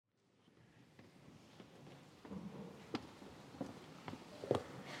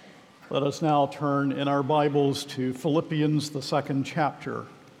Let us now turn in our Bibles to Philippians, the second chapter.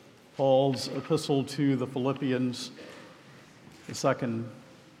 Paul's epistle to the Philippians, the second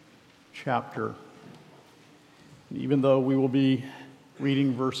chapter. And even though we will be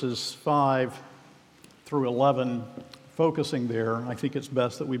reading verses 5 through 11, focusing there, I think it's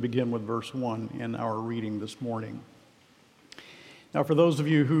best that we begin with verse 1 in our reading this morning. Now, for those of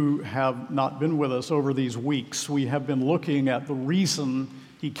you who have not been with us over these weeks, we have been looking at the reason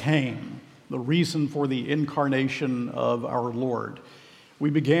he came, the reason for the incarnation of our Lord. We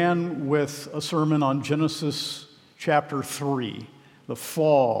began with a sermon on Genesis chapter 3, the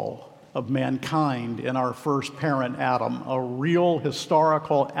fall of mankind in our first parent Adam, a real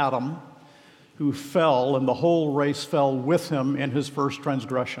historical Adam who fell, and the whole race fell with him in his first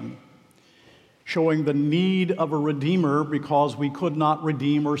transgression, showing the need of a redeemer because we could not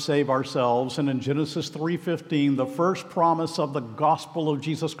redeem or save ourselves. And in Genesis 3:15, the first promise of the gospel of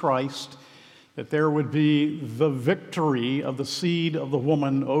Jesus Christ, that there would be the victory of the seed of the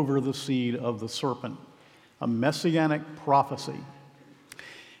woman over the seed of the serpent, a messianic prophecy.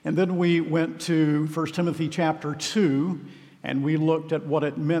 And then we went to 1 Timothy chapter 2, and we looked at what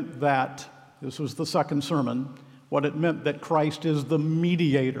it meant that, this was the second sermon, what it meant that Christ is the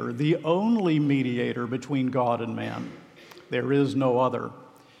mediator, the only mediator between God and man. There is no other.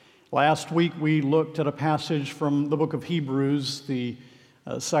 Last week we looked at a passage from the book of Hebrews, the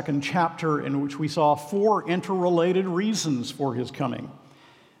second chapter, in which we saw four interrelated reasons for his coming.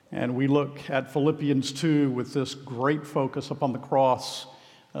 And we look at Philippians 2 with this great focus upon the cross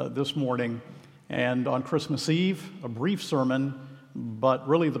this morning. And on Christmas Eve, a brief sermon, but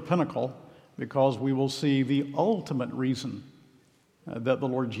really the pinnacle, because we will see the ultimate reason that the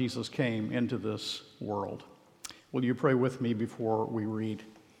Lord Jesus came into this world. Will you pray with me before we read?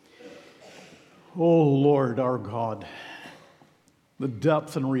 Oh Lord, our God, the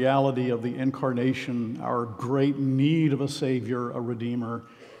depth and reality of the incarnation, our great need of a Savior, a Redeemer,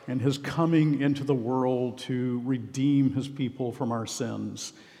 and his coming into the world to redeem his people from our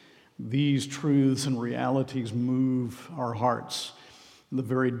sins. These truths and realities move our hearts, the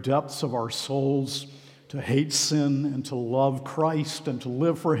very depths of our souls, to hate sin and to love Christ and to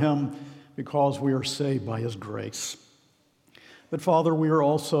live for him because we are saved by his grace. But Father, we are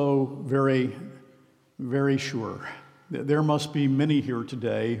also very, very sure that there must be many here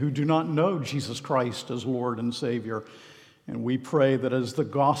today who do not know Jesus Christ as Lord and Savior. And we pray that as the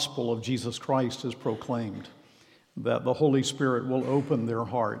gospel of Jesus Christ is proclaimed, that the Holy Spirit will open their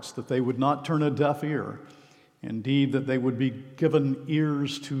hearts, that they would not turn a deaf ear. Indeed, that they would be given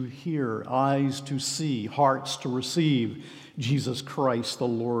ears to hear, eyes to see, hearts to receive Jesus Christ, the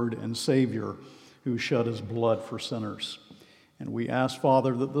Lord and Savior, who shed his blood for sinners. And we ask,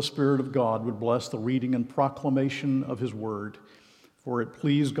 Father, that the Spirit of God would bless the reading and proclamation of his word, for it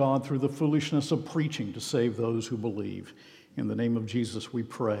pleased God through the foolishness of preaching to save those who believe. In the name of Jesus we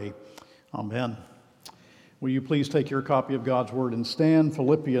pray. Amen. Will you please take your copy of God's Word and stand?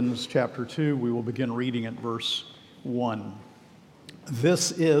 Philippians chapter 2, we will begin reading at verse 1.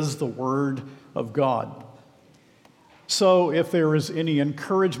 This is the Word of God. So if there is any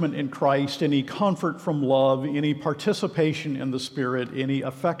encouragement in Christ, any comfort from love, any participation in the Spirit, any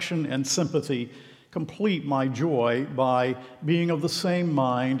affection and sympathy, complete my joy by being of the same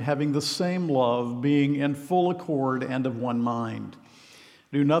mind, having the same love, being in full accord and of one mind.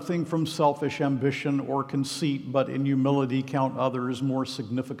 Do nothing from selfish ambition or conceit, but in humility count others more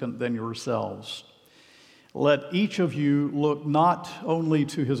significant than yourselves. Let each of you look not only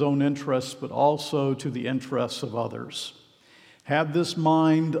to his own interests, but also to the interests of others. Have this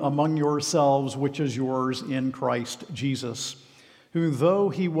mind among yourselves, which is yours in Christ Jesus, who, though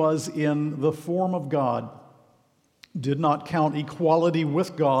he was in the form of God, did not count equality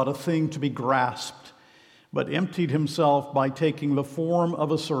with God a thing to be grasped, but emptied himself by taking the form of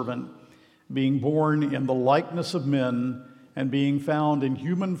a servant, being born in the likeness of men, and being found in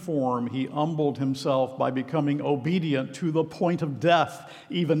human form, he humbled himself by becoming obedient to the point of death,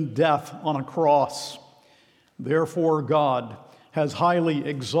 even death on a cross. Therefore God has highly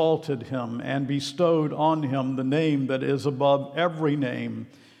exalted him and bestowed on him the name that is above every name,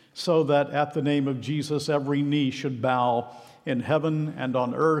 so that at the name of Jesus every knee should bow in heaven and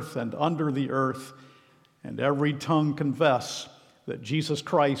on earth and under the earth, and every tongue confess that Jesus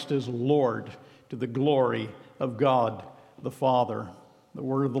Christ is Lord, to the glory of God the Father. The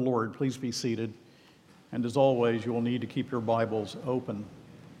word of the Lord. Please be seated. And as always, you will need to keep your Bibles open.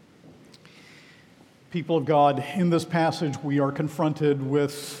 People of God, in this passage we are confronted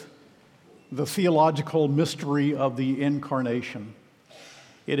with the theological mystery of the incarnation.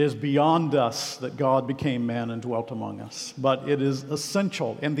 It is beyond us that God became man and dwelt among us, but it is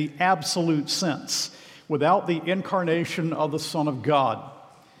essential in the absolute sense. Without the incarnation of the Son of God,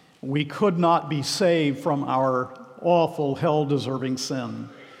 we could not be saved from our awful, hell-deserving sin.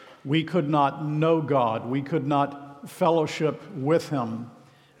 We could not know God. We could not fellowship with Him,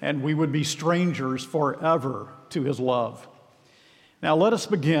 and we would be strangers forever to His love. Now let us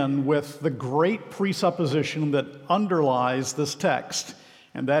begin with the great presupposition that underlies this text,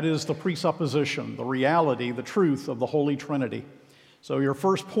 and that is the presupposition, the reality, the truth of the Holy Trinity. So your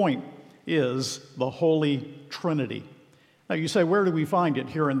first point is the Holy Trinity. Now you say, where do we find it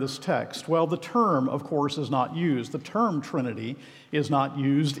here in this text? Well, the term, of course, is not used. The term Trinity is not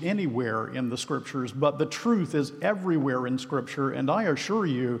used anywhere in the Scriptures, but the truth is everywhere in Scripture, and I assure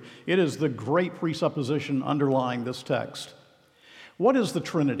you, it is the great presupposition underlying this text. What is the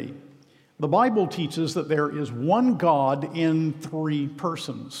Trinity? The Bible teaches that there is one God in three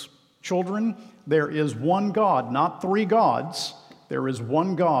persons. Children, there is one God, not three gods. There is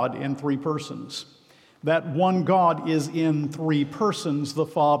one God in three persons. That one God is in three persons, the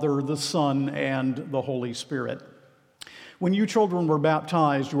Father, the Son, and the Holy Spirit. When you children were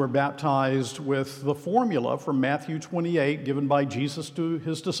baptized, you were baptized with the formula from Matthew 28 given by Jesus to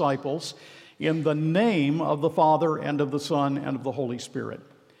his disciples in the name of the Father and of the Son and of the Holy Spirit.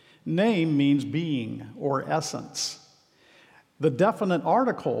 Name means being or essence. The definite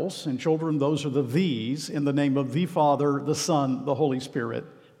articles, and children, those are the these, in the name of the Father, the Son, the Holy Spirit,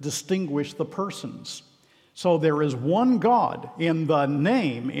 distinguish the persons. So there is one God in the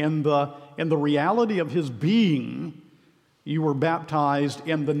name, in the reality of his being. You were baptized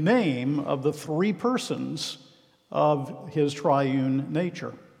in the name of the three persons of his triune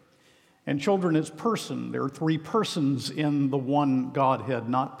nature. And children, it's person. There are three persons in the one Godhead,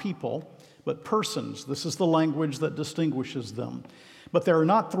 not people, but persons. This is the language that distinguishes them. But there are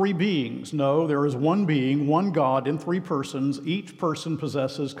not three beings. No, there is one being, one God in three persons. Each person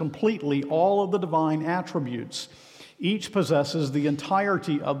possesses completely all of the divine attributes. Each possesses the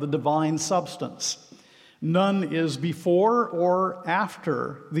entirety of the divine substance. None is before or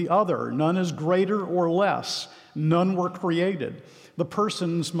after the other. None is greater or less. None were created. The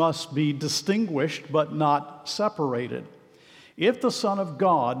persons must be distinguished but not separated. If the Son of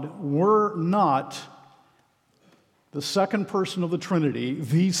God were not the second person of the Trinity,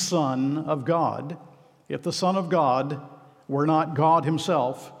 the Son of God, if the Son of God were not God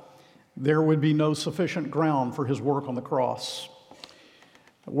himself, there would be no sufficient ground for his work on the cross.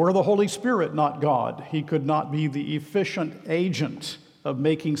 Were the Holy Spirit not God, he could not be the efficient agent of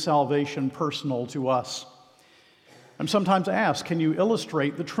making salvation personal to us. I'm sometimes asked, can you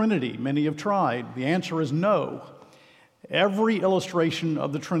illustrate the Trinity? Many have tried. The answer is no. Every illustration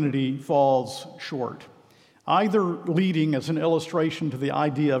of the Trinity falls short, either leading as an illustration to the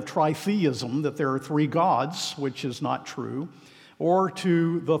idea of tritheism, that there are three gods, which is not true, or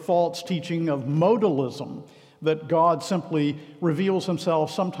to the false teaching of modalism, that God simply reveals himself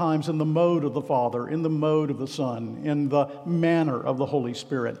sometimes in the mode of the Father, in the mode of the Son, in the manner of the Holy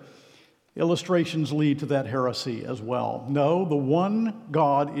Spirit. Illustrations lead to that heresy as well. No, the one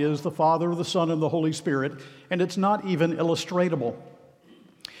God is the Father, the Son, and the Holy Spirit, and it's not even illustratable.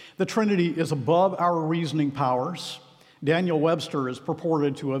 The Trinity is above our reasoning powers. Daniel Webster is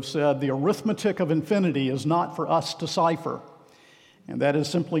purported to have said, the arithmetic of infinity is not for us to cipher. And that is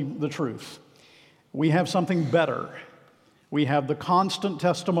simply the truth. We have something better. We have the constant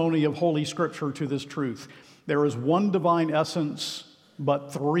testimony of Holy Scripture to this truth. There is one divine essence,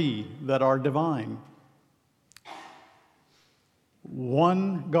 but three that are divine.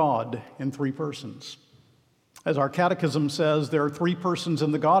 One God in three persons. As our catechism says, there are three persons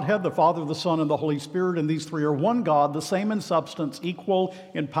in the Godhead, the Father, the Son, and the Holy Spirit, and these three are one God, the same in substance, equal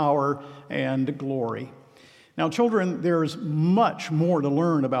in power and glory. Now, children, there's much more to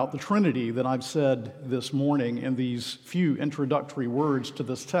learn about the Trinity than I've said this morning in these few introductory words to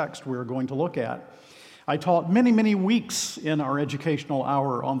this text we're going to look at. I taught many, many weeks in our educational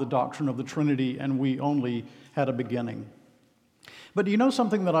hour on the doctrine of the Trinity, and we only had a beginning. But do you know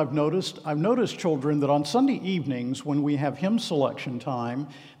something that I've noticed? I've noticed, children, that on Sunday evenings when we have hymn selection time,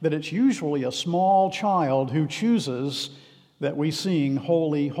 that it's usually a small child who chooses that we sing,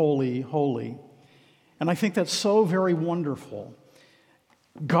 Holy, Holy, Holy. And I think that's so very wonderful.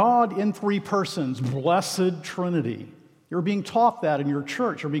 God in three persons, blessed Trinity. You're being taught that in your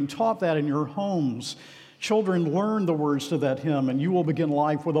church. You're being taught that in your homes. Children, learn the words to that hymn, and you will begin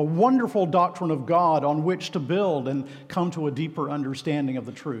life with a wonderful doctrine of God on which to build and come to a deeper understanding of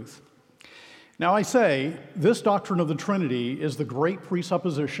the truth. Now, I say, this doctrine of the Trinity is the great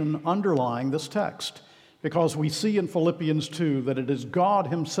presupposition underlying this text. because we see in Philippians 2 that it is God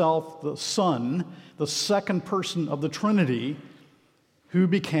himself, the Son, the second person of the Trinity, who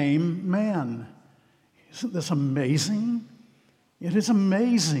became man. Isn't this amazing? It is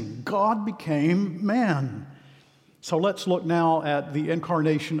amazing. God became man. So let's look now at the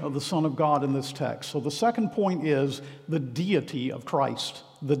incarnation of the Son of God in this text. So the second point is the deity of Christ.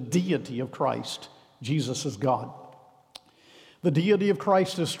 The deity of Christ. Jesus is God. The deity of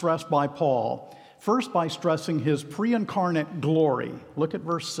Christ is stressed by Paul, first by stressing his pre-incarnate glory. Look at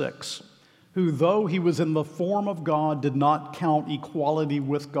verse 6. Who, though he was in the form of God, did not count equality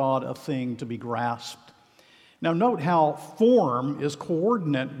with God a thing to be grasped. Now note how form is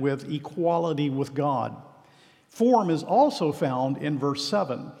coordinate with equality with God. Form is also found in verse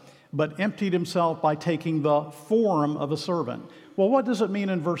 7, but emptied himself by taking the form of a servant. Well, what does it mean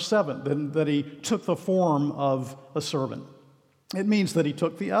in verse 7 then that he took the form of a servant? It means that he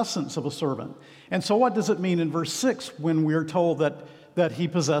took the essence of a servant. And so what does it mean in verse 6 when we're told that he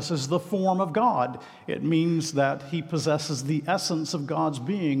possesses the form of God? It means that he possesses the essence of God's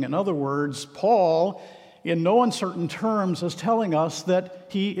being. In other words, Paul, in no uncertain terms, is telling us that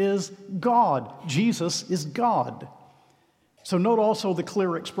he is God. Jesus is God. So note also the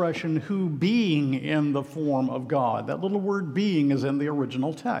clear expression, who being in the form of God. That little word being is in the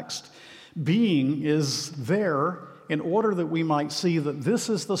original text. Being is there in order that we might see that this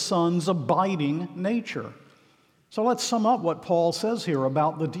is the Son's abiding nature. So let's sum up what Paul says here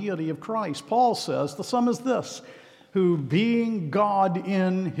about the deity of Christ. Paul says the sum is this, who being God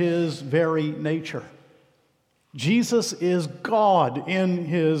in his very nature. Jesus is God in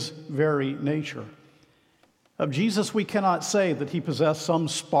his very nature. Of Jesus, we cannot say that he possessed some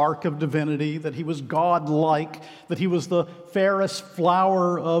spark of divinity, that he was God-like, that he was the fairest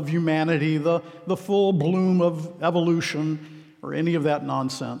flower of humanity, the full bloom of evolution, or any of that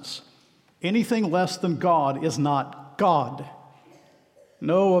nonsense. Anything less than God is not God.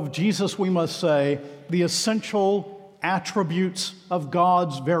 No, of Jesus we must say the essential attributes of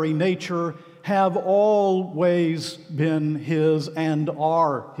God's very nature have always been his and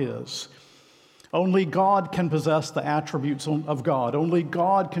are his. Only God can possess the attributes of God. Only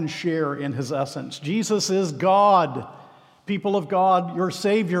God can share in his essence. Jesus is God. People of God, your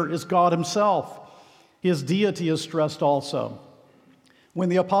Savior is God himself. His deity is stressed also. When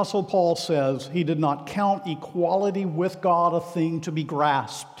the Apostle Paul says he did not count equality with God a thing to be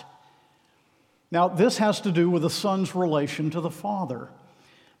grasped. Now, this has to do with the Son's relation to the Father.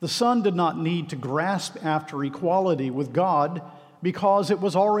 The Son did not need to grasp after equality with God because it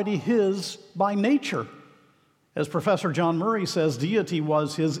was already his by nature. As Professor John Murray says, deity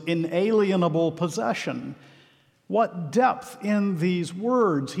was his inalienable possession. What depth in these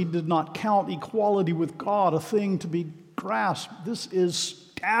words! He did not count equality with God a thing to be grasped. This is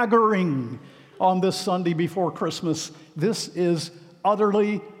staggering on this Sunday before Christmas. This is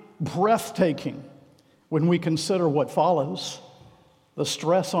utterly breathtaking when we consider what follows. The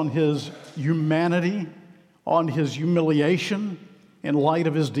stress on his humanity, on his humiliation in light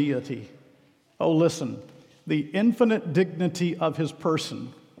of his deity. Oh, listen, the infinite dignity of his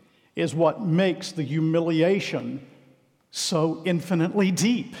person is what makes the humiliation so infinitely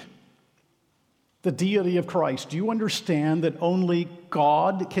deep. The deity of Christ. Do you understand that only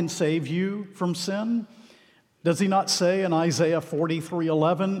God can save you from sin? Does he not say in Isaiah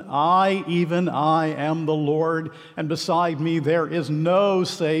 43:11, I, even I, am the Lord, and beside me there is no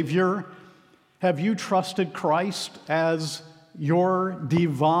Savior? Have you trusted Christ as your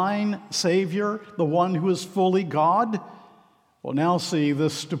divine Savior, the one who is fully God? Well, now see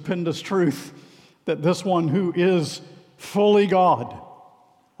this stupendous truth that this one who is fully God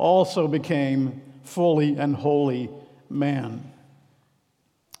also became fully and holy man.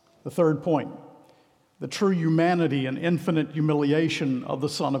 The third point, the true humanity and infinite humiliation of the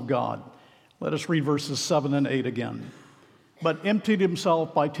Son of God. Let us read verses 7 and 8 again. But emptied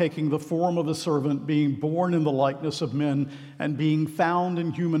himself by taking the form of a servant, being born in the likeness of men, and being found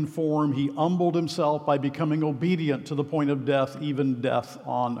in human form, he humbled himself by becoming obedient to the point of death, even death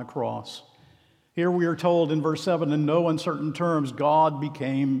on a cross. Here we are told in verse 7, in no uncertain terms, God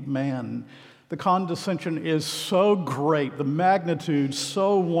became man. The condescension is so great, the magnitude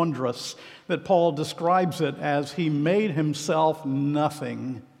so wondrous, that Paul describes it as he made himself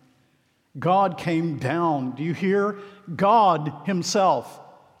nothing. God came down. Do you hear? God himself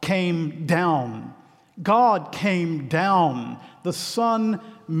came down. God came down. The Son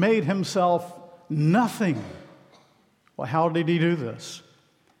made himself nothing. Well, how did he do this?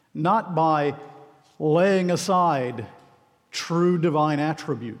 Not by laying aside true divine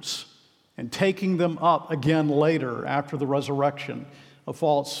attributes and taking them up again later after the resurrection. A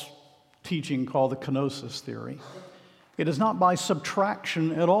false teaching called the kenosis theory. It is not by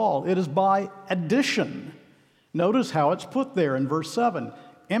subtraction at all. It is by addition. Notice how it's put there in verse 7.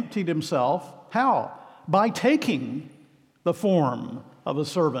 Emptied himself. How? By taking the form of a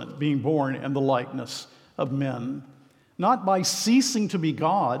servant, being born in the likeness of men. Not by ceasing to be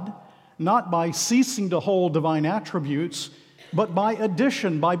God, not by ceasing to hold divine attributes, but by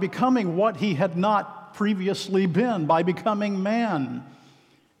addition, by becoming what he had not previously been, by becoming man.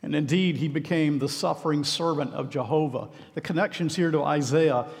 And indeed, he became the suffering servant of Jehovah. The connections here to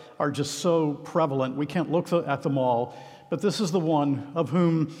Isaiah are just so prevalent. We can't look at them all. But this is the one of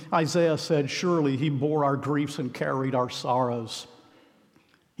whom Isaiah said, surely he bore our griefs and carried our sorrows.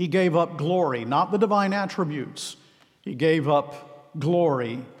 He gave up glory, not the divine attributes. He gave up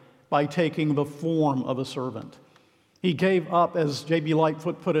glory by taking the form of a servant. He gave up, as J.B.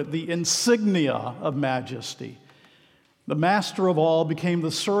 Lightfoot put it, the insignia of majesty. The master of all became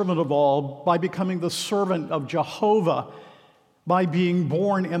the servant of all by becoming the servant of Jehovah, by being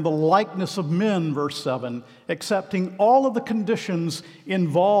born in the likeness of men, verse 7, accepting all of the conditions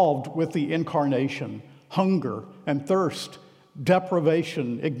involved with the incarnation: hunger and thirst,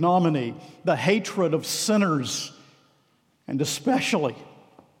 deprivation, ignominy, the hatred of sinners, and especially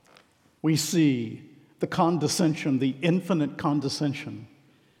we see the condescension, the infinite condescension,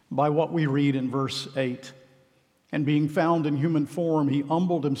 by what we read in verse 8. And being found in human form, he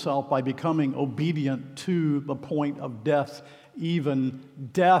humbled himself by becoming obedient to the point of death, even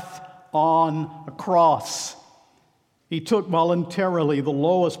death on a cross. He took voluntarily the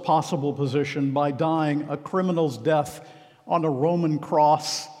lowest possible position by dying a criminal's death on a Roman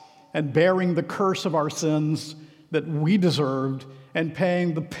cross and bearing the curse of our sins that we deserved and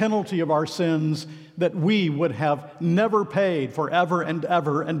paying the penalty of our sins that we would have never paid forever and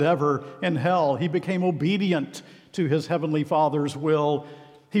ever and ever in hell. He became obedient to his heavenly Father's will.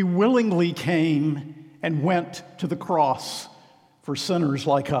 He willingly came and went to the cross for sinners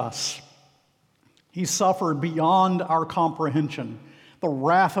like us. He suffered beyond our comprehension. The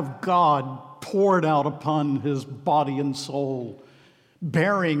wrath of God poured out upon his body and soul,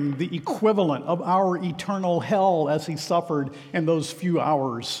 bearing the equivalent of our eternal hell as he suffered in those few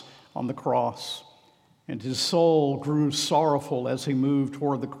hours on the cross. And his soul grew sorrowful as he moved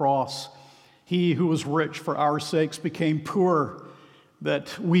toward the cross. He who was rich for our sakes became poor,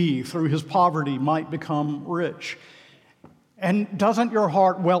 that we, through his poverty, might become rich. And doesn't your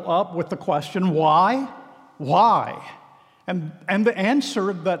heart well up with the question, why? Why? And the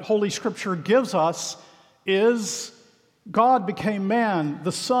answer that Holy Scripture gives us is God became man,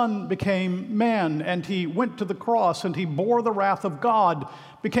 the Son became man, and he went to the cross, and he bore the wrath of God,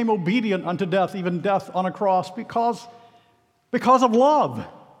 became obedient unto death, even death on a cross, because of love.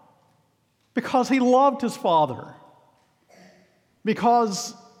 Because he loved his Father.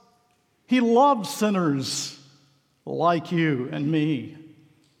 Because he loved sinners like you and me.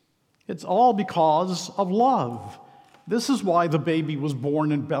 It's all because of love. This is why the baby was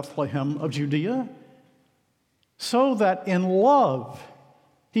born in Bethlehem of Judea, so that in love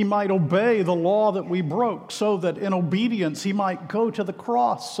he might obey the law that we broke, so that in obedience he might go to the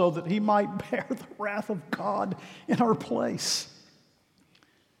cross, so that he might bear the wrath of God in our place.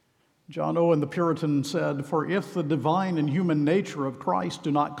 John Owen the Puritan said, "For if the divine and human nature of Christ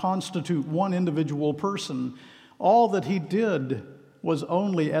do not constitute one individual person, all that he did was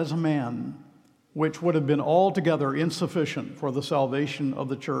only as a man, which would have been altogether insufficient for the salvation of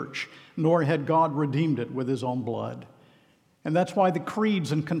the church, nor had God redeemed it with his own blood." And that's why the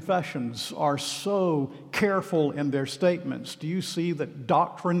creeds and confessions are so careful in their statements. Do you see that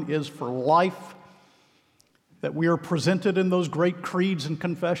doctrine is for life? That we are presented in those great creeds and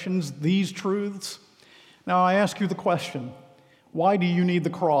confessions, these truths? Now I ask you the question, why do you need the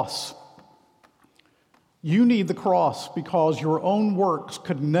cross? You need the cross because your own works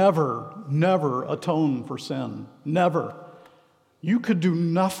could never atone for sin. Never. You could do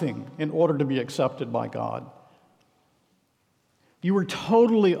nothing in order to be accepted by God. You were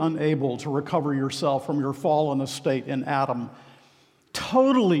totally unable to recover yourself from your fallen estate in Adam.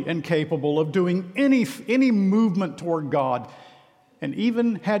 Totally incapable of doing any movement toward God. And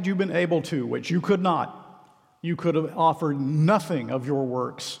even had you been able to, which you could not, you could have offered nothing of your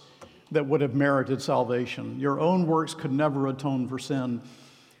works that would have merited salvation. Your own works could never atone for sin.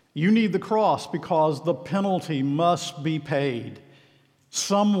 You need the cross because the penalty must be paid.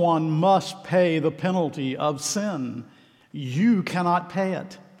 Someone must pay the penalty of sin. You cannot pay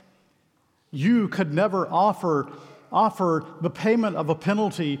it. You could never offer the payment of a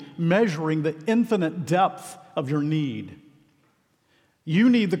penalty measuring the infinite depth of your need. You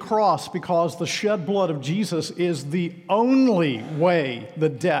need the cross because the shed blood of Jesus is the only way the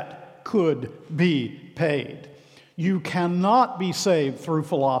debt could be paid. You cannot be saved through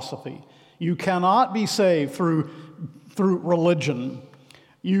philosophy. You cannot be saved through religion.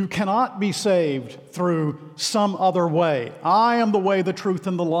 You cannot be saved through some other way. I am the way, the truth,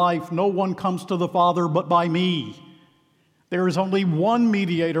 and the life. No one comes to the Father but by me. There is only one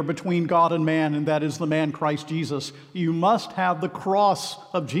mediator between God and man, and that is the man Christ Jesus. You must have the cross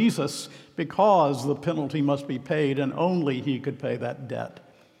of Jesus because the penalty must be paid, and only he could pay that debt.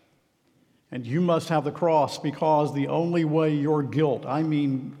 And you must have the cross because the only way your guilt, I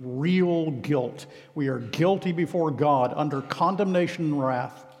mean real guilt, we are guilty before God under condemnation and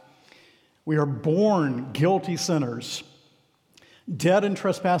wrath. We are born guilty sinners, dead in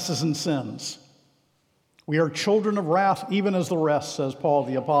trespasses and sins. We are children of wrath, even as the rest, says Paul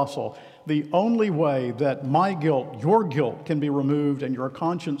the Apostle. The only way that my guilt, your guilt, can be removed and your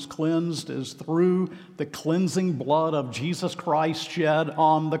conscience cleansed is through the cleansing blood of Jesus Christ shed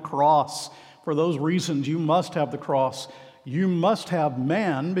on the cross. For those reasons, you must have the cross. You must have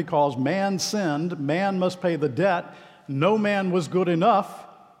man, because man sinned. Man must pay the debt. No man was good enough.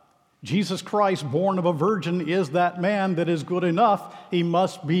 Jesus Christ, born of a virgin, is that man that is good enough. He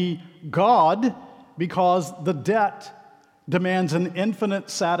must be God, because the debt demands an infinite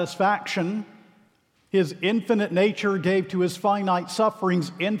satisfaction. His infinite nature gave to his finite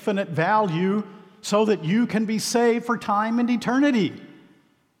sufferings infinite value so that you can be saved for time and eternity.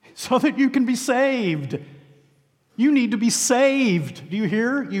 So that you can be saved. You need to be saved. Do you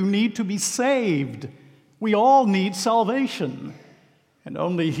hear? You need to be saved. We all need salvation. And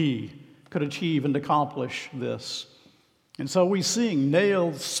only he could achieve and accomplish this. And so we sing,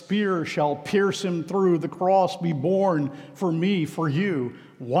 nailed spear shall pierce him through, the cross be borne for me, for you.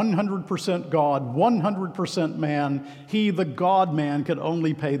 100% God, 100% man. He, the God-man, could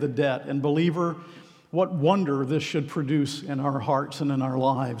only pay the debt. And believer, what wonder this should produce in our hearts and in our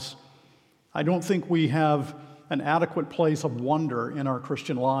lives. I don't think we have an adequate place of wonder in our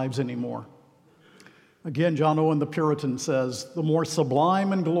Christian lives anymore. Again, John Owen the Puritan says, the more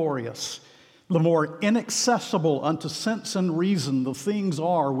sublime and glorious, the more inaccessible unto sense and reason the things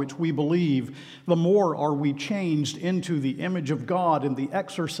are which we believe, the more are we changed into the image of God in the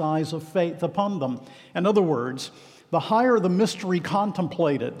exercise of faith upon them. In other words, the higher the mystery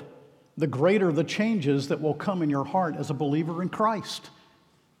contemplated, the greater the changes that will come in your heart as a believer in Christ.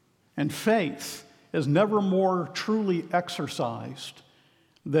 And faith is never more truly exercised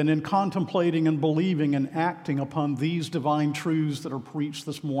than in contemplating and believing and acting upon these divine truths that are preached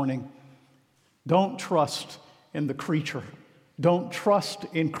this morning. Don't trust in the creature. Don't trust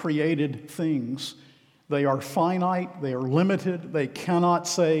in created things. They are finite, they are limited, they cannot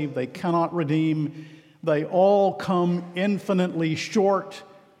save, they cannot redeem. They all come infinitely short,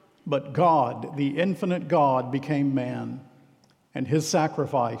 but God, the infinite God, became man, and his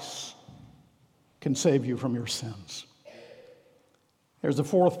sacrifice can save you from your sins. There's a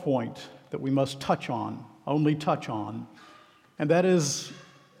fourth point that we must touch on, only touch on, and that is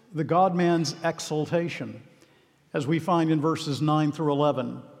the God-man's exaltation, as we find in verses 9 through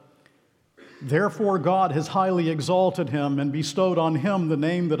 11. Therefore God has highly exalted him and bestowed on him the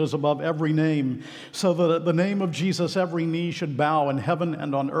name that is above every name, so that at the name of Jesus every knee should bow in heaven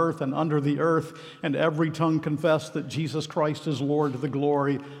and on earth and under the earth, and every tongue confess that Jesus Christ is Lord, to the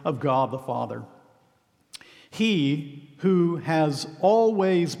glory of God the Father. He who has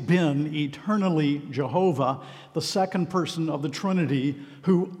always been eternally Jehovah, the second person of the Trinity,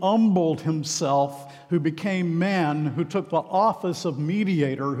 who humbled himself, who became man, who took the office of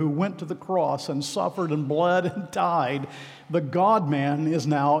mediator, who went to the cross and suffered and bled and died, the God-man is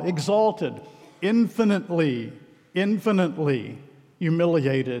now exalted, infinitely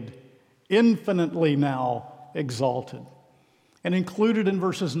humiliated, infinitely now exalted. And included in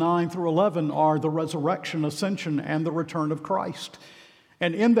verses 9 through 11 are the resurrection, ascension, and the return of Christ.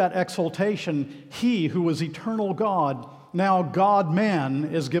 And in that exaltation, he who was eternal God, now God-man,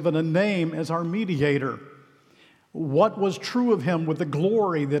 is given a name as our mediator. What was true of him with the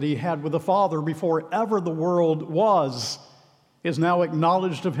glory that he had with the Father before ever the world was, is now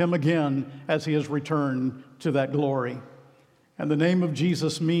acknowledged of him again as he has returned to that glory. And the name of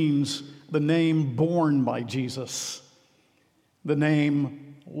Jesus means the name borne by Jesus. The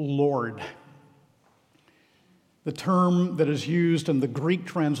name Lord. The term that is used in the Greek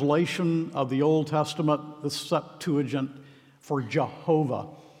translation of the Old Testament, the Septuagint, for Jehovah.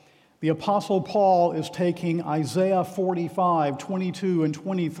 The Apostle Paul is taking Isaiah 45, 22, and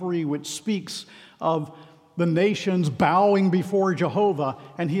 23, which speaks of the nations bowing before Jehovah,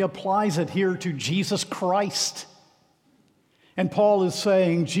 and he applies it here to Jesus Christ. And Paul is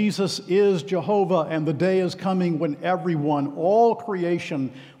saying Jesus is Jehovah, and the day is coming when everyone, all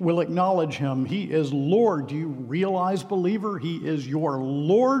creation, will acknowledge him. He is Lord. Do you realize, believer, he is your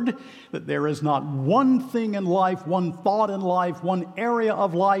Lord? That there is not one thing in life, one thought in life, one area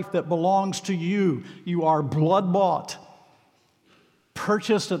of life that belongs to you. You are blood-bought,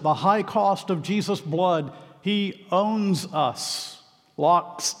 purchased at the high cost of Jesus' blood. He owns us,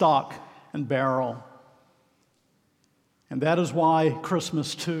 lock, stock, and barrel. And that is why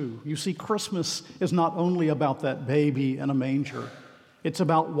Christmas, too. You see, Christmas is not only about that baby in a manger. It's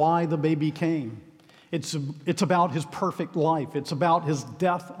about why the baby came. It's about his perfect life. It's about his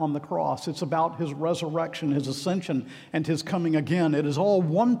death on the cross. It's about his resurrection, his ascension, and his coming again. It is all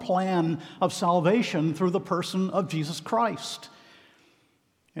one plan of salvation through the person of Jesus Christ.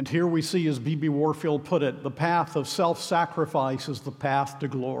 And here we see, as B.B. Warfield put it, the path of self-sacrifice is the path to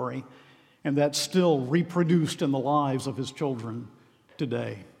glory. And that's still reproduced in the lives of his children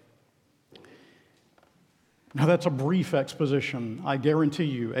today. Now, that's a brief exposition, I guarantee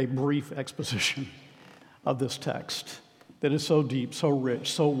you, a brief exposition of this text that is so deep, so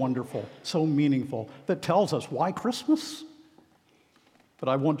rich, so wonderful, so meaningful, that tells us why Christmas. But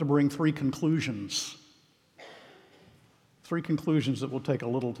I want to bring three conclusions that will take a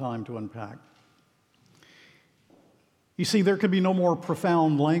little time to unpack. You see, there could be no more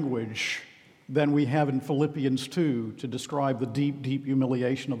profound language than we have in Philippians 2 to describe the deep, deep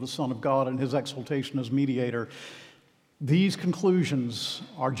humiliation of the Son of God and his exaltation as mediator. These conclusions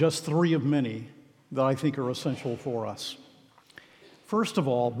are just three of many that I think are essential for us. First of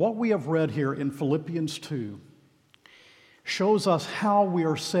all, what we have read here in Philippians 2 shows us how we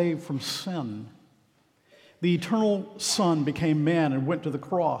are saved from sin. The eternal Son became man and went to the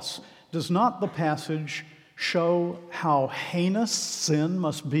cross. Does not the passage show how heinous sin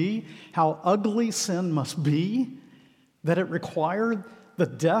must be, how ugly sin must be, that it required the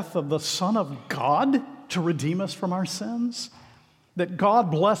death of the Son of God to redeem us from our sins? That God,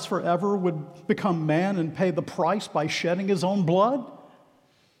 blessed forever, would become man and pay the price by shedding his own blood?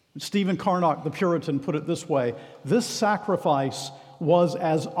 Stephen Carnock, the Puritan, put it this way: this sacrifice was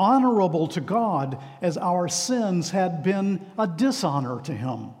as honorable to God as our sins had been a dishonor to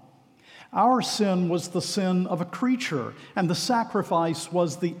him. Our sin was the sin of a creature, and the sacrifice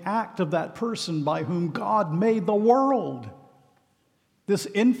was the act of that person by whom God made the world. This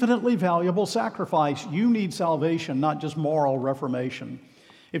infinitely valuable sacrifice. You need salvation, not just moral reformation.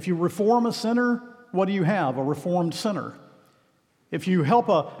 If you reform a sinner, what do you have? A reformed sinner. If you help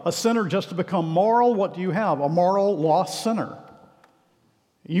a sinner just to become moral, what do you have? A moral lost sinner.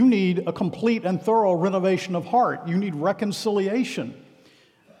 You need a complete and thorough renovation of heart. You need reconciliation.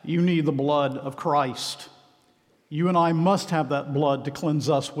 You need the blood of Christ. You and I must have that blood to cleanse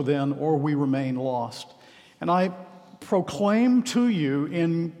us within, or we remain lost. And I proclaim to you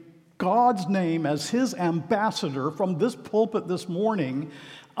in God's name as his ambassador from this pulpit this morning,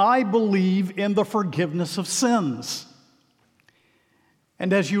 I believe in the forgiveness of sins.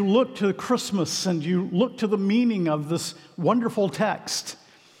 And as you look to Christmas and you look to the meaning of this wonderful text,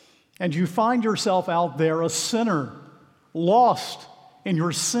 and you find yourself out there a sinner, lost in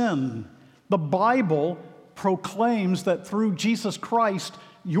your sin, the Bible proclaims that through Jesus Christ,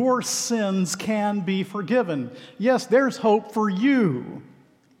 your sins can be forgiven. Yes, there's hope for you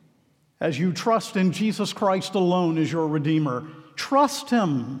as you trust in Jesus Christ alone as your Redeemer. Trust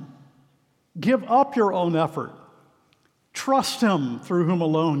him. Give up your own effort. Trust him, through whom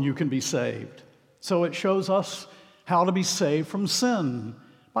alone you can be saved. So it shows us how to be saved from sin,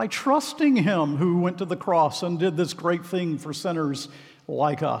 by trusting him who went to the cross and did this great thing for sinners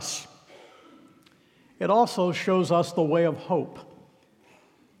like us. It also shows us the way of hope.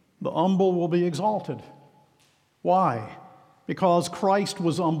 The humble will be exalted. Why? Because Christ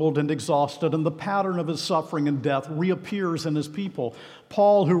was humbled and exhausted, and the pattern of his suffering and death reappears in his people.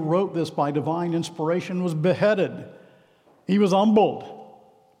 Paul, who wrote this by divine inspiration, was beheaded. He was humbled,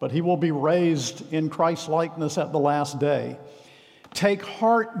 but he will be raised in Christ's likeness at the last day. Take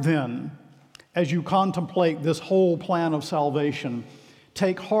heart, then, as you contemplate this whole plan of salvation.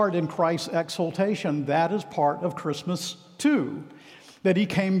 Take heart in Christ's exaltation. That is part of Christmas, too. That he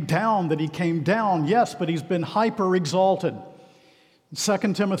came down, yes, but he's been hyper-exalted. 2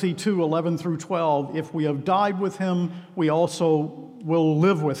 Timothy 2, 11 through 12, if we have died with him, we also will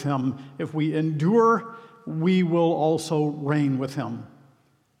live with him. If we endure, we will also reign with him.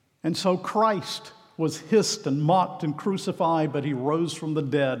 And so Christ was hissed and mocked and crucified, but he rose from the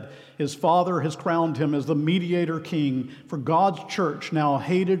dead. His Father has crowned him as the mediator king. For God's church, now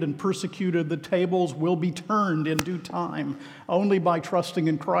hated and persecuted, the tables will be turned in due time. Only by trusting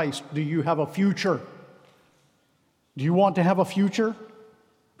in Christ do you have a future. Do you want to have a future?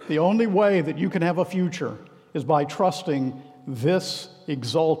 The only way that you can have a future is by trusting this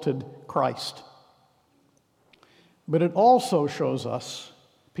exalted Christ. But it also shows us,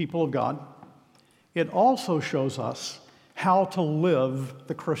 people of God, it also shows us how to live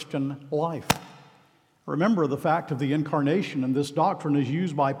the Christian life. Remember the fact of the incarnation, and this doctrine is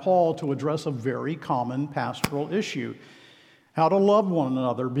used by Paul to address a very common pastoral issue: how to love one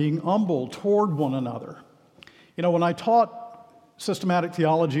another, being humble toward one another. You know, when I taught systematic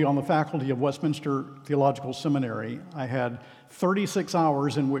theology on the faculty of Westminster Theological Seminary, I had 36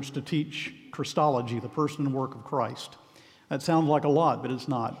 hours in which to teach Christology, the person and work of Christ. That sounds like a lot, but it's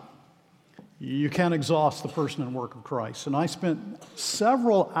not. You can't exhaust the person and work of Christ. And I spent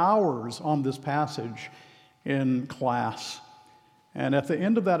several hours on this passage in class. And at the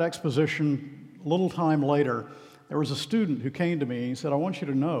end of that exposition, a little time later, there was a student who came to me and he said, "I want you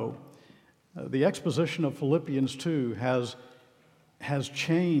to know, the exposition of Philippians 2 has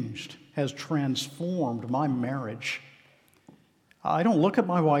changed, has transformed my marriage. I don't look at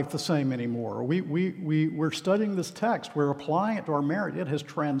my wife the same anymore. We're studying this text. We're applying it to our marriage. It has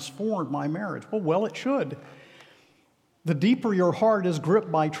transformed my marriage." Well, it should. The deeper your heart is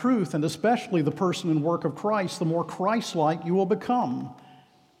gripped by truth, and especially the person and work of Christ, the more Christ-like you will become.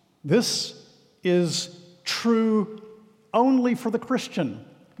 This is true only for the Christian.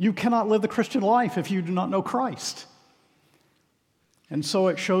 You cannot live the Christian life if you do not know Christ. And so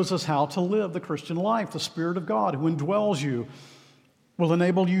it shows us how to live the Christian life. The Spirit of God who indwells you will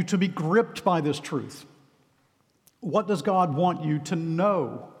enable you to be gripped by this truth. What does God want you to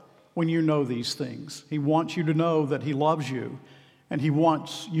know when you know these things? He wants you to know that He loves you, and He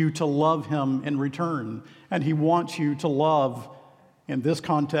wants you to love Him in return, and He wants you to love, in this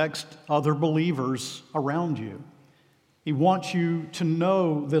context, other believers around you. He wants you to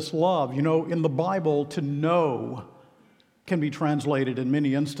know this love. You know, in the Bible, to know can be translated in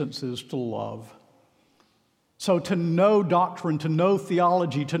many instances to love. So to know doctrine, to know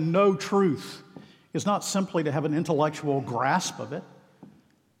theology, to know truth is not simply to have an intellectual grasp of it.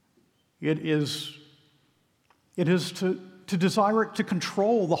 It is to desire it to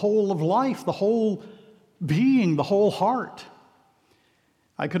control the whole of life, the whole being, the whole heart.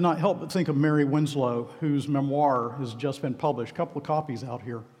 I could not help but think of Mary Winslow, whose memoir has just been published, a couple of copies out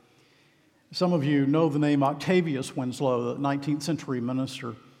here. Some of you know the name Octavius Winslow, the 19th century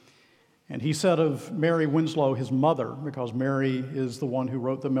minister. And he said of Mary Winslow, his mother, because Mary is the one who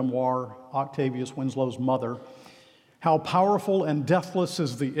wrote the memoir, Octavius Winslow's mother, "How powerful and deathless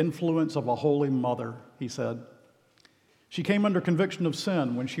is the influence of a holy mother," he said. She came under conviction of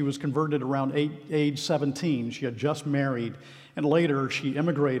sin when she was converted around age 17. She had just married, and later she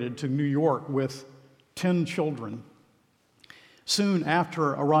immigrated to New York with 10 children. Soon after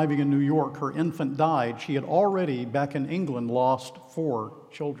arriving in New York, her infant died. She had already, back in England, lost 4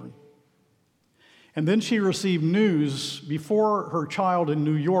 children. And then she received news before her child in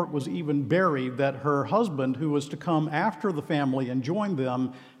New York was even buried that her husband, who was to come after the family and join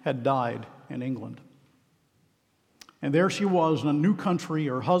them, had died in England. And there she was in a new country,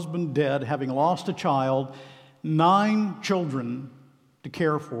 her husband dead, having lost a child, 9 children to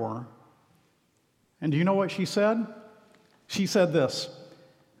care for. And do you know what she said? She said this: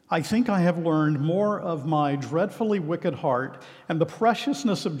 "I think I have learned more of my dreadfully wicked heart and the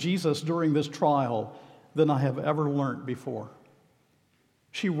preciousness of Jesus during this trial than I have ever learned before."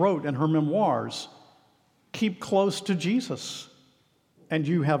 She wrote in her memoirs, "Keep close to Jesus, and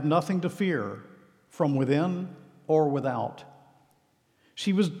you have nothing to fear from within or without."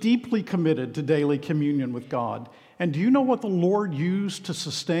 She was deeply committed to daily communion with God. And do you know what the Lord used to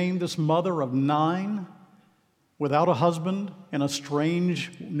sustain this mother of 9 without a husband in a strange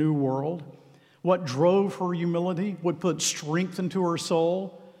new world? What drove her humility? What put strength into her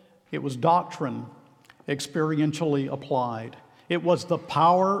soul? It was doctrine experientially applied. It was the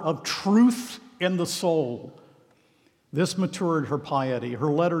power of truth in the soul. This matured her piety.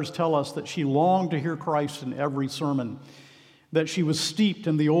 Her letters tell us that she longed to hear Christ in every sermon, that she was steeped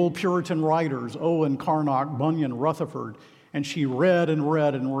in the old Puritan writers, Owen, Carnock, Bunyan, Rutherford, and she read and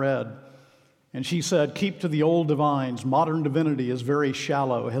read and read. And she said, "Keep to the old divines. Modern divinity is very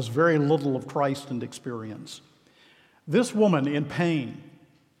shallow, has very little of Christ and experience." This woman in pain,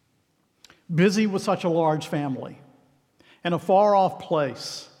 busy with such a large family, in a far-off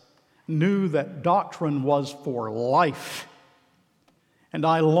place, knew that doctrine was for life. And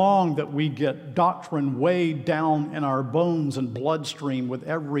I long that we get doctrine way down in our bones and bloodstream with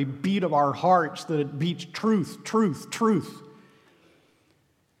every beat of our hearts, that it beats truth, truth, truth.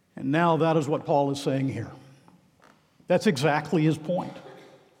 And now that is what Paul is saying here. That's exactly his point.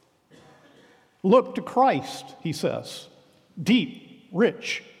 Look to Christ, he says. Deep,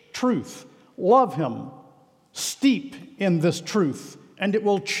 rich truth. Love him. Steep in this truth. And it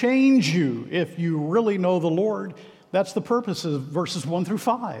will change you if you really know the Lord. That's the purpose of verses 1 through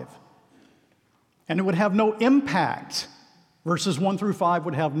 5. And it would have no impact. Verses 1 through 5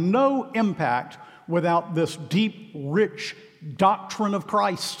 would have no impact without this deep, rich doctrine of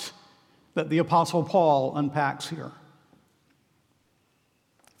Christ that the Apostle Paul unpacks here.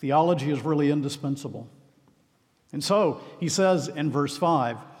 Theology is really indispensable. And so, he says in verse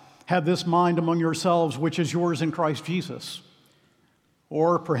 5, have this mind among yourselves, which is yours in Christ Jesus.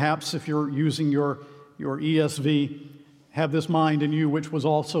 Or perhaps if you're using your ESV, have this mind in you, which was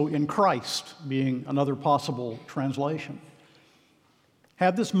also in Christ, being another possible translation.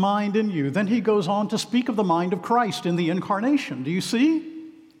 Have this mind in you. Then he goes on to speak of the mind of Christ in the incarnation. Do you see?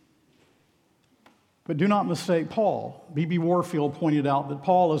 But do not mistake Paul. B.B. Warfield pointed out that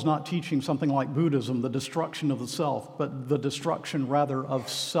Paul is not teaching something like Buddhism, the destruction of the self, but the destruction rather of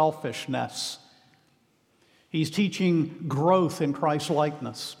selfishness. He's teaching growth in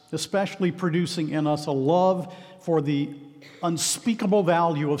Christ-likeness, especially producing in us a love for the unspeakable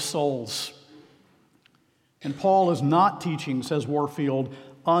value of souls. And Paul is not teaching, says Warfield,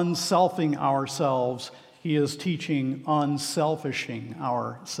 unselfing ourselves. He is teaching unselfishing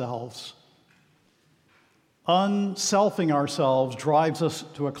ourselves. Unselfing ourselves drives us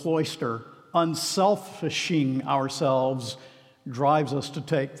to a cloister. Unselfishing ourselves drives us to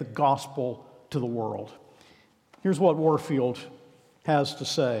take the gospel to the world. Here's what Warfield has to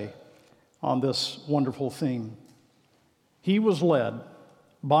say on this wonderful theme. He was led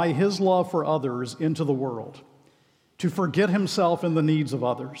by his love for others into the world to forget himself in the needs of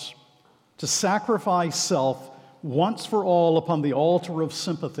others, to sacrifice self once for all upon the altar of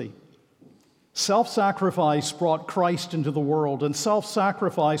sympathy. Self-sacrifice brought Christ into the world, and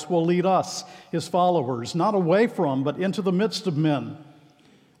self-sacrifice will lead us, his followers, not away from, but into the midst of men.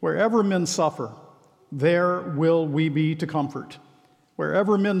 Wherever men suffer, there will we be to comfort.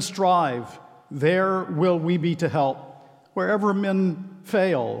 Wherever men strive, there will we be to help. Wherever men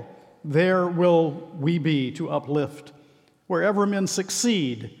fail, there will we be to uplift. Wherever men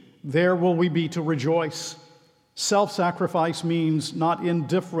succeed, there will we be to rejoice. Self-sacrifice means not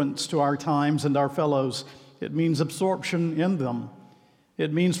indifference to our times and our fellows. It means absorption in them.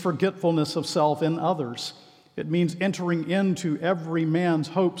 It means forgetfulness of self in others. It means entering into every man's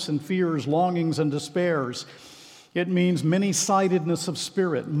hopes and fears, longings and despairs. It means many-sidedness of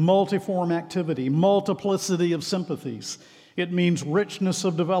spirit, multiform activity, multiplicity of sympathies. It means richness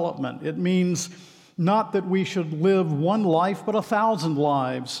of development. It means not that we should live one life, but 1,000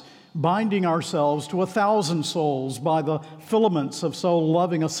 lives, binding ourselves to 1,000 souls by the filaments of so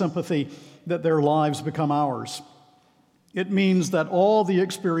loving a sympathy that their lives become ours. It means that all the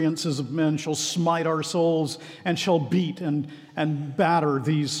experiences of men shall smite our souls and shall beat and batter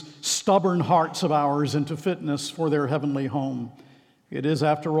these stubborn hearts of ours into fitness for their heavenly home. It is,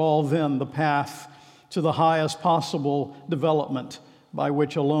 after all, then, the path to the highest possible development by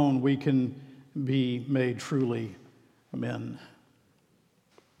which alone we can be made truly men.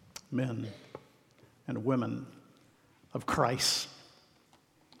 Men and women of Christ.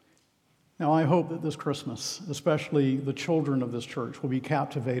 Now, I hope that this Christmas, especially the children of this church, will be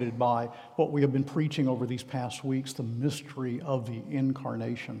captivated by what we have been preaching over these past weeks, the mystery of the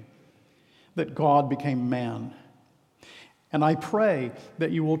incarnation, that God became man. And I pray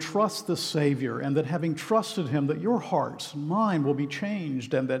that you will trust the Savior, and that having trusted him, that your hearts and mine will be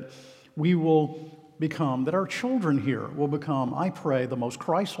changed, and that we will become, that our children here will become, I pray, the most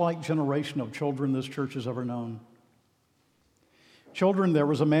Christ-like generation of children this church has ever known. Children, there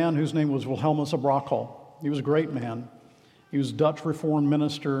was a man whose name was Wilhelmus of Brockholm. He was a great man. He was a Dutch Reformed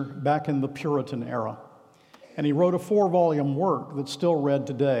minister back in the Puritan era. And he wrote a 4-volume work that's still read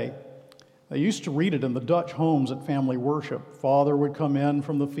today. They used to read it in the Dutch homes at family worship. Father would come in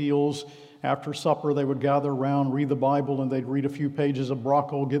from the fields. After supper, they would gather around, read the Bible, and they'd read a few pages of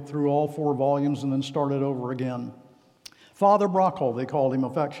Brockholm, get through all 4 volumes, and then start it over again. Father Brockholm, they called him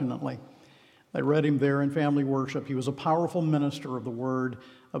affectionately. They read him there in family worship. He was a powerful minister of the Word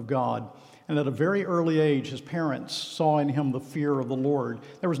of God. And at a very early age, his parents saw in him the fear of the Lord.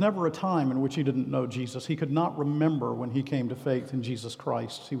 There was never a time in which he didn't know Jesus. He could not remember when he came to faith in Jesus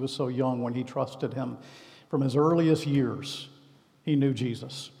Christ. He was so young when he trusted him. From his earliest years, he knew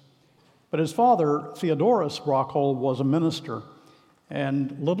Jesus. But his father, Theodorus Brockholm, was a minister.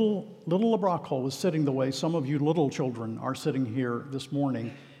 And little Brockholm was sitting the way some of you little children are sitting here this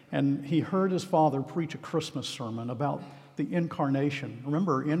morning. And he heard his father preach a Christmas sermon about the incarnation.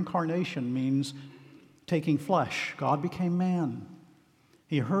 Remember, incarnation means taking flesh. God became man.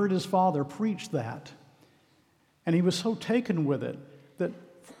 He heard his father preach that, and he was so taken with it that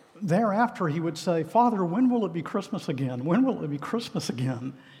thereafter he would say, "Father, when will it be Christmas again? When will it be Christmas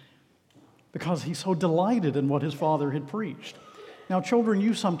again?" Because he's so delighted in what his father had preached. Now, children,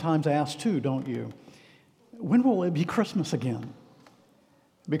 you sometimes ask too, don't you? When will it be Christmas again?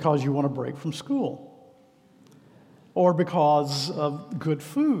 Because you want to break from school, or because of good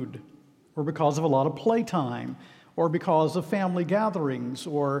food, or because of a lot of playtime, or because of family gatherings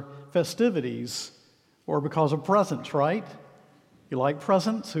or festivities, or because of presents, right? You like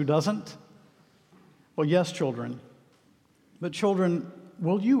presents? Who doesn't? Well, yes, children. But children,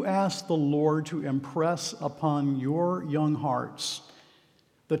 will you ask the Lord to impress upon your young hearts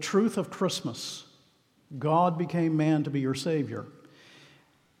the truth of Christmas? God became man to be your Savior.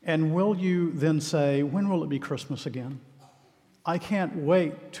 And will you then say, when will it be Christmas again? I can't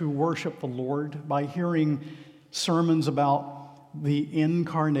wait to worship the Lord by hearing sermons about the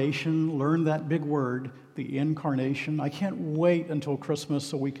incarnation. Learn that big word, the incarnation. I can't wait until Christmas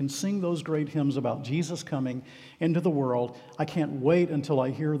so we can sing those great hymns about Jesus coming into the world. I can't wait until I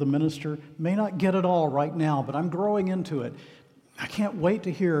hear the minister. May not get it all right now, but I'm growing into it. I can't wait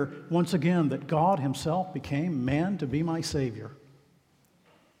to hear once again that God himself became man to be my Savior.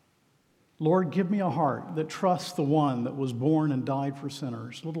 Lord, give me a heart that trusts the one that was born and died for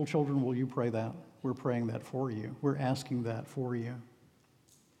sinners. Little children, will you pray that? We're praying that for you. We're asking that for you.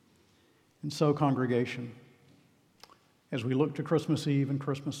 And so, congregation, as we look to Christmas Eve and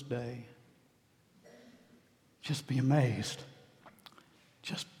Christmas Day, just be amazed.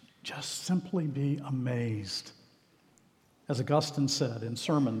 Just simply be amazed. As Augustine said in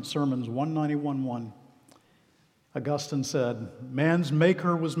Sermons 191:1, Augustine said, "Man's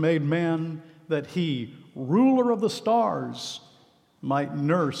maker was made man that he, ruler of the stars, might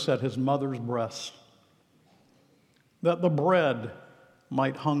nurse at his mother's breast, that the bread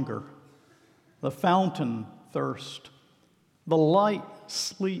might hunger, the fountain thirst, the light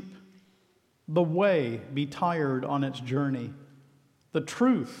sleep, the way be tired on its journey, the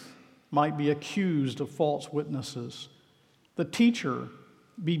truth might be accused of false witnesses, the teacher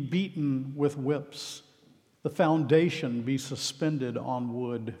be beaten with whips, the foundation be suspended on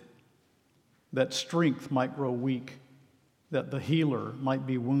wood, that strength might grow weak, that the healer might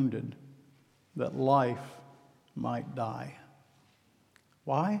be wounded, that life might die."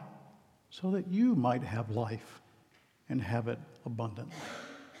 Why? So that you might have life and have it abundantly.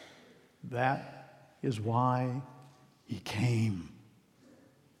 That is why he came.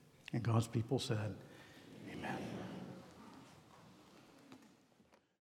 And God's people said,